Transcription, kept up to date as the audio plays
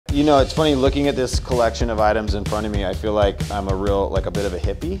You know, it's funny looking at this collection of items in front of me, I feel like I'm like a bit of a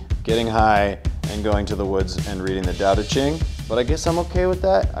hippie, getting high and going to the woods and reading the Tao Te Ching, but I guess I'm okay with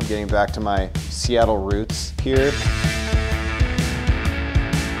that. I'm getting back to my Seattle roots here.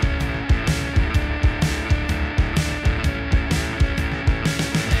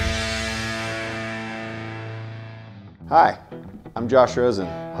 Hi, I'm Josh Rosen,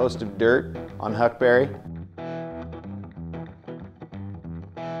 host of Dirt on Huckberry.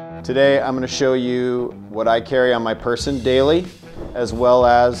 Today I'm going to show you what I carry on my person daily, as well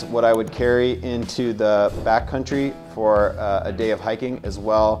as what I would carry into the backcountry for a day of hiking, as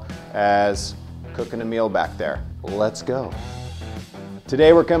well as cooking a meal back there. Let's go.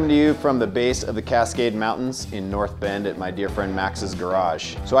 Today we're coming to you from the base of the Cascade Mountains in North Bend at my dear friend Max's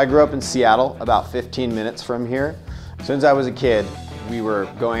garage. So I grew up in Seattle, about 15 minutes from here. Since I was a kid, we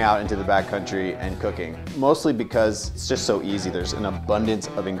were going out into the backcountry and cooking, mostly because it's just so easy. There's an abundance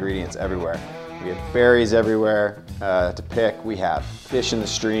of ingredients everywhere. We have berries everywhere to pick. We have fish in the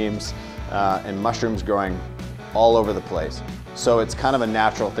streams and mushrooms growing all over the place. So it's kind of a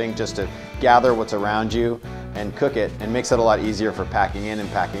natural thing just to gather what's around you and cook it, and makes it a lot easier for packing in and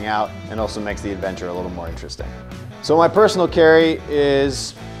packing out, and also makes the adventure a little more interesting. So my personal carry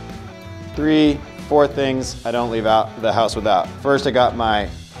is 4 things I don't leave out the house without. First, I got my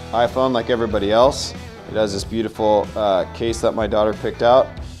iPhone like everybody else. It has this beautiful case that my daughter picked out.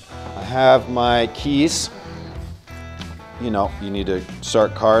 I have my keys. You know, you need to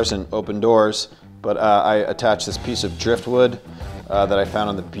start cars and open doors, but I attached this piece of driftwood that I found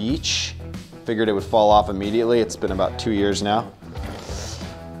on the beach. Figured it would fall off immediately. It's been about 2 years now.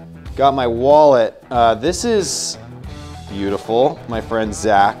 Got my wallet. This is beautiful. My friend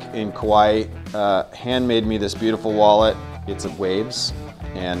Zach in Kauai handmade me this beautiful wallet. It's of waves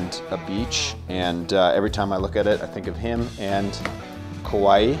and a beach, and every time I look at it I think of him and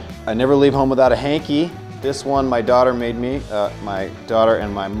Kauai. I never leave home without a hanky. This one my daughter made me. My daughter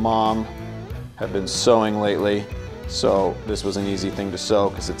and my mom have been sewing lately, so this was an easy thing to sew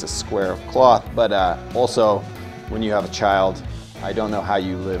because it's a square of cloth. But also, when you have a child, I don't know how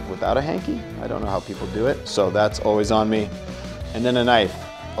you live without a hanky. I don't know how people do it, so that's always on me. And then a knife,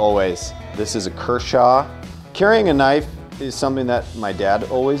 always. This is a Kershaw. Carrying a knife is something that my dad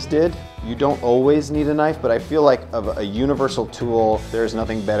always did. You don't always need a knife, but I feel like of a universal tool, there's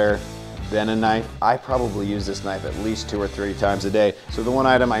nothing better than a knife. I probably use this knife at least 2 or 3 times a day. So the one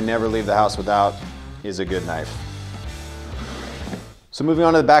item I never leave the house without is a good knife. So moving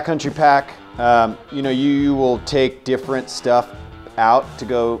on to the backcountry pack, you know, you will take different stuff out to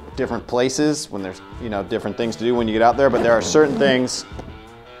go different places when there's, you know, different things to do when you get out there, but there are certain things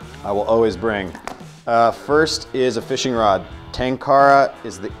I will always bring. First is a fishing rod. Tenkaru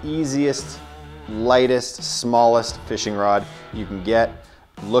is the easiest, lightest, smallest fishing rod you can get.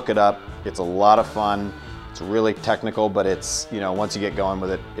 Look it up. It's a lot of fun. It's really technical, but it's, you know, once you get going with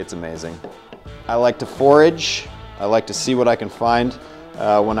it, it's amazing. I like to forage. I like to see what I can find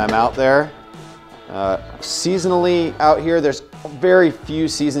when I'm out there. Seasonally out here, there's very few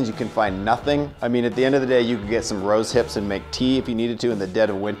seasons you can find nothing. I mean, at the end of the day, you could get some rose hips and make tea if you needed to in the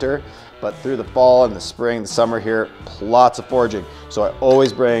dead of winter, but through the fall and the spring, the summer here, lots of foraging. So I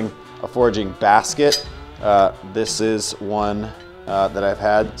always bring a foraging basket. This is one that I've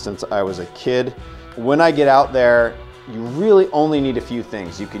had since I was a kid. When I get out there, you really only need a few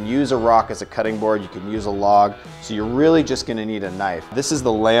things. You can use a rock as a cutting board, you can use a log, so you're really just gonna need a knife. This is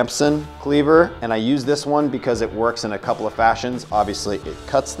the Lamson cleaver, and I use this one because it works in a couple of fashions. Obviously it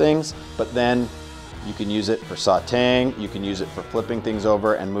cuts things, but then you can use it for sauteing, you can use it for flipping things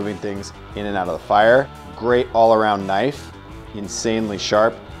over and moving things in and out of the fire. Great all-around knife, insanely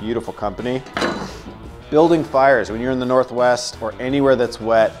sharp, beautiful company. Building fires, when you're in the Northwest or anywhere that's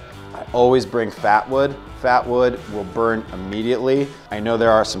wet, I always bring fat wood. Fat wood will burn immediately. I know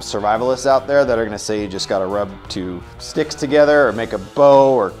there are some survivalists out there that are gonna say you just gotta rub 2 sticks together or make a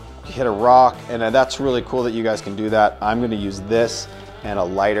bow or hit a rock, and that's really cool that you guys can do that. I'm gonna use this and a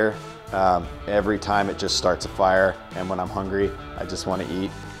lighter every time it just starts a fire, and when I'm hungry, I just wanna eat.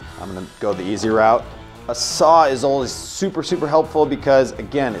 I'm gonna go the easy route. A saw is always super, super helpful because,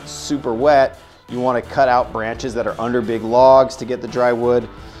 again, it's super wet. You wanna cut out branches that are under big logs to get the dry wood.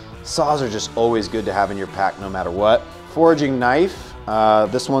 Saws are just always good to have in your pack no matter what. Foraging knife,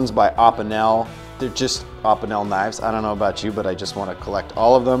 this one's by Opinel. They're just Opinel knives. I don't know about you, but I just want to collect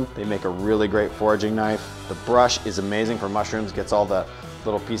all of them. They make a really great foraging knife. The brush is amazing for mushrooms, gets all the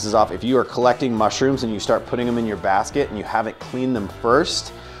little pieces off. If you are collecting mushrooms and you start putting them in your basket and you haven't cleaned them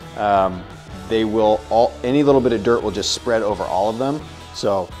first, any little bit of dirt will just spread over all of them.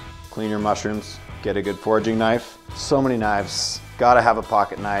 So clean your mushrooms get a good foraging knife. So many knives, gotta have a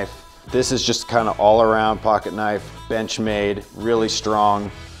pocket knife. This is just kind of all around pocket knife, bench made, really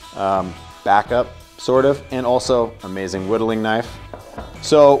strong backup sort of, and also amazing whittling knife.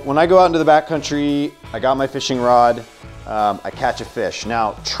 So when I go out into the backcountry, I got my fishing rod, I catch a fish.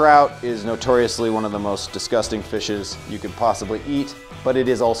 Now, trout is notoriously one of the most disgusting fishes you could possibly eat, but it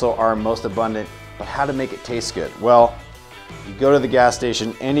is also our most abundant. But how to make it taste good? Well, you go to the gas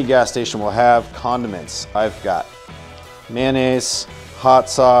station, any gas station will have condiments. I've got mayonnaise, hot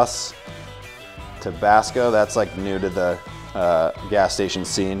sauce, Tabasco, that's like new to the gas station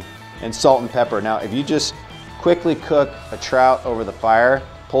scene, and salt and pepper. Now, if you just quickly cook a trout over the fire,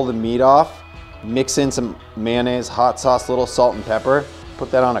 pull the meat off, mix in some mayonnaise, hot sauce, little salt and pepper, put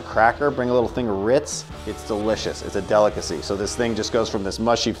that on a cracker, bring a little thing of Ritz, it's delicious. It's a delicacy. So this thing just goes from this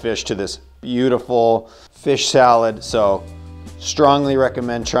mushy fish to this beautiful fish salad. So strongly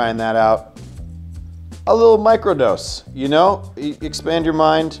recommend trying that out. A little microdose, you know, expand your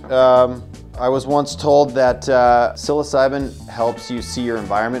mind. I was once told that psilocybin helps you see your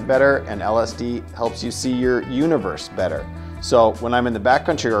environment better and LSD helps you see your universe better. So when I'm in the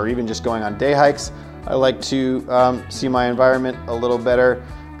backcountry or even just going on day hikes, I like to see my environment a little better,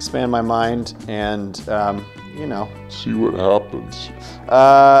 expand my mind, and you know. See what happens.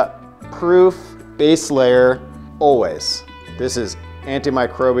 Proof, base layer, always. This is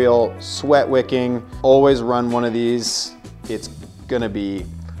antimicrobial, sweat wicking. Always run one of these. It's gonna be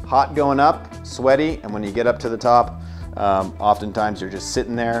hot going up, sweaty, and when you get up to the top, oftentimes you're just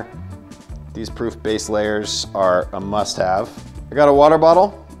sitting there. These proof base layers are a must-have. I got a water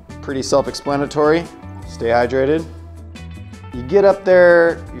bottle, pretty self-explanatory. Stay hydrated. You get up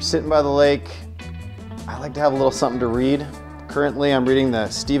there, you're sitting by the lake. I like to have a little something to read. Currently, I'm reading the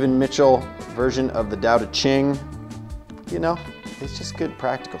Stephen Mitchell version of the Tao Te Ching. You know, it's just good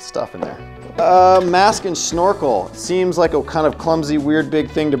practical stuff in there. Mask and snorkel. Seems like a kind of clumsy, weird, big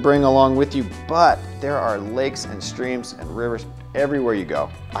thing to bring along with you, but there are lakes and streams and rivers everywhere you go.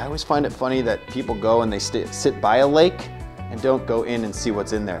 I always find it funny that people go and they sit by a lake and don't go in and see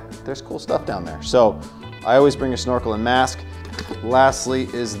what's in there. There's cool stuff down there. So I always bring a snorkel and mask. Lastly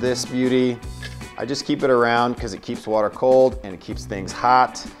is this beauty. I just keep it around because it keeps water cold and it keeps things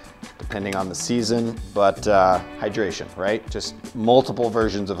hot, depending on the season, but hydration, right? Just multiple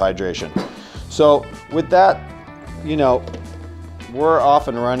versions of hydration. So with that, you know, we're off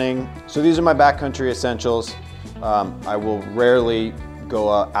and running. So these are my backcountry essentials. I will rarely go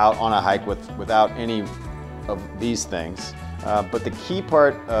out on a hike without any of these things. But the key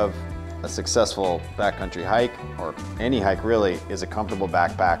part of a successful backcountry hike, or any hike really, is a comfortable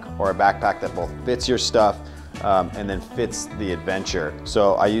backpack, or a backpack that both fits your stuff and then fits the adventure.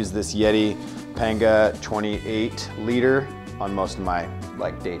 So I use this Yeti Panga 28 liter on most of my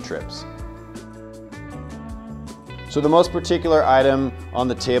day trips. So the most particular item on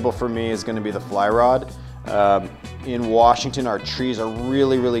the table for me is going to be the fly rod. In Washington, our trees are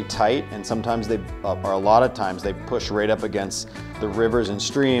really, really tight, and sometimes or a lot of times they push right up against the rivers and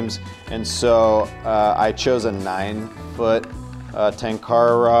streams. And so I chose a 9-foot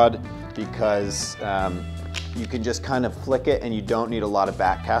Tenkaru rod because you can just kind of flick it and you don't need a lot of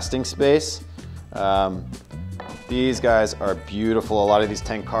back casting space. These guys are beautiful. A lot of these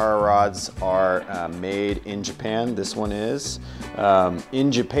Tenkaru rods are made in Japan. This one is.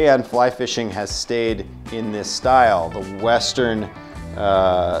 In Japan, fly fishing has stayed in this style. The Western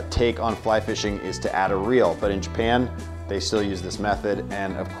take on fly fishing is to add a reel, but in Japan, they still use this method.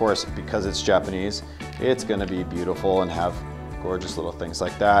 And of course, because it's Japanese, it's gonna be beautiful and have gorgeous little things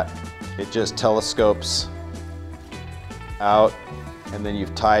like that. It just telescopes out, and then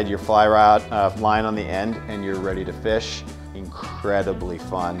you've tied your fly rod line on the end and you're ready to fish. Incredibly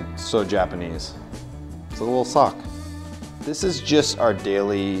fun, so Japanese. It's a little sock. This is just our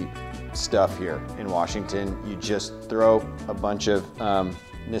daily stuff here in Washington. You just throw a bunch of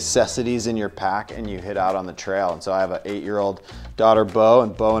necessities in your pack and you hit out on the trail. And so I have an 8-year-old daughter, Bo,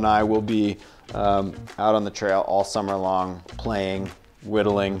 and Bo and I will be out on the trail all summer long, playing,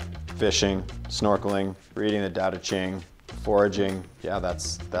 whittling, fishing, snorkeling, reading the Tao Te Ching, foraging. Yeah,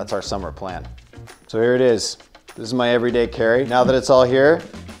 that's our summer plan. So here it is. This is my everyday carry. Now that it's all here,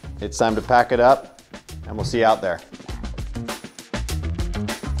 it's time to pack it up, and we'll see you out there.